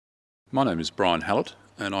My name is Brian Hallett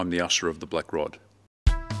and I'm the usher of the Black Rod.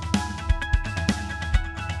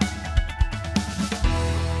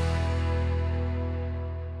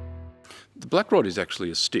 The Black Rod is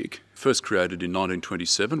actually a stick, first created in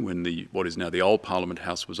 1927 when what is now the old Parliament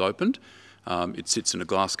House was opened. It sits in a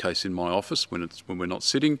glass case in my office when we're not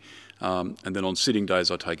sitting, and then on sitting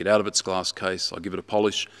days I take it out of its glass case, I give it a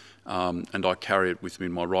polish, and I carry it with me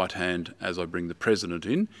in my right hand as I bring the President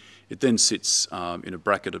in. It then sits in a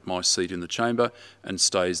bracket at my seat in the chamber and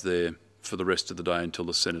stays there for the rest of the day until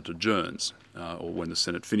the Senate adjourns, or when the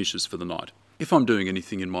Senate finishes for the night. If I'm doing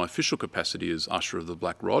anything in my official capacity as Usher of the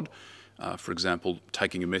Black Rod, for example,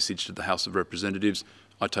 taking a message to the House of Representatives,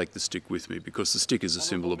 I take the stick with me because the stick is a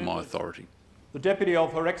symbol of my authority. The Deputy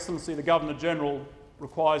of Her Excellency the Governor-General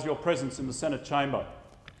requires your presence in the Senate chamber.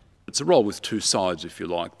 It's a role with two sides, if you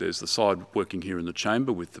like. There's the side working here in the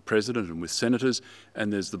chamber with the President and with senators,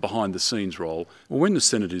 and there's the behind-the-scenes role. Well, when the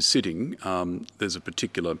Senate is sitting, there's a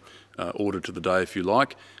particular order to the day, if you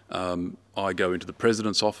like. I go into the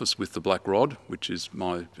President's office with the Black Rod, which is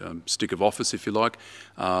my stick of office, if you like,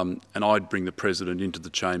 and I'd bring the President into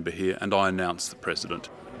the chamber here and I announce the President.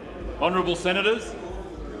 Honourable Senators,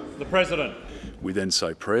 the President. We then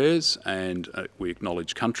say prayers and we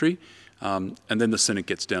acknowledge country. And then the Senate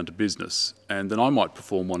gets down to business. And then I might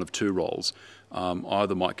perform one of two roles. I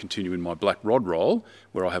either might continue in my Black Rod role,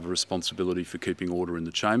 where I have a responsibility for keeping order in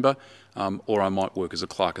the chamber, or I might work as a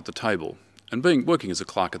clerk at the table. And working as a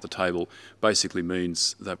clerk at the table basically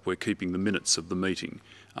means that we're keeping the minutes of the meeting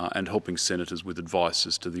and helping senators with advice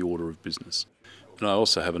as to the order of business. And I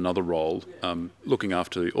also have another role looking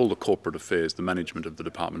after all the corporate affairs, the management of the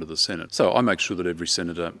Department of the Senate. So I make sure that every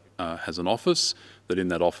senator has an office, that in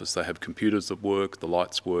that office they have computers that work, the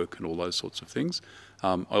lights work and all those sorts of things.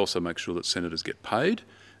 I also make sure that senators get paid,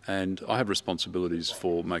 and I have responsibilities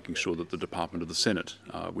for making sure that the Department of the Senate,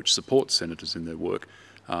 which supports senators in their work,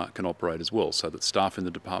 can operate as well, so that staff in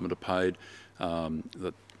the department are paid,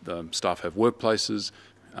 that staff have workplaces,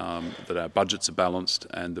 that our budgets are balanced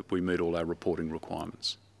and that we meet all our reporting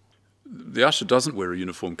requirements. The usher doesn't wear a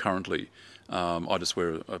uniform currently. I just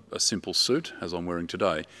wear a simple suit, as I'm wearing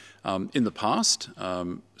today. In the past,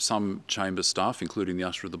 some chamber staff, including the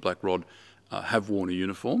usher of the Black Rod, have worn a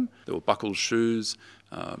uniform. There were buckled shoes,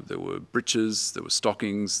 there were breeches, there were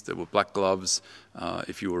stockings, there were black gloves.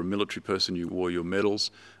 If you were a military person, you wore your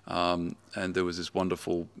medals, and there was this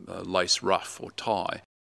wonderful lace ruff or tie.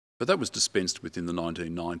 But that was dispensed with in the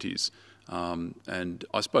 1990s, and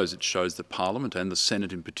I suppose it shows that Parliament and the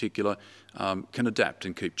Senate in particular can adapt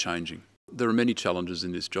and keep changing. There are many challenges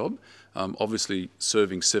in this job. Obviously,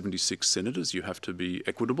 serving 76 senators, you have to be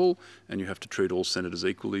equitable and you have to treat all senators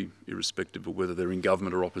equally, irrespective of whether they're in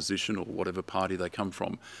government or opposition or whatever party they come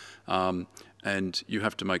from. And you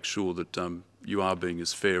have to make sure that you are being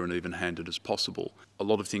as fair and even-handed as possible. A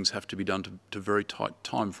lot of things have to be done to very tight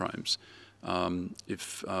timeframes.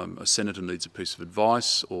 If a senator needs a piece of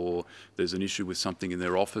advice or there's an issue with something in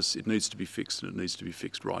their office, it needs to be fixed and it needs to be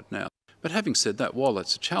fixed right now. But having said that, while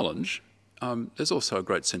that's a challenge, there's also a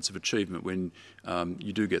great sense of achievement when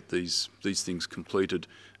you do get these things completed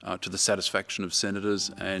to the satisfaction of senators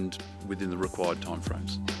and within the required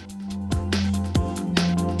timeframes.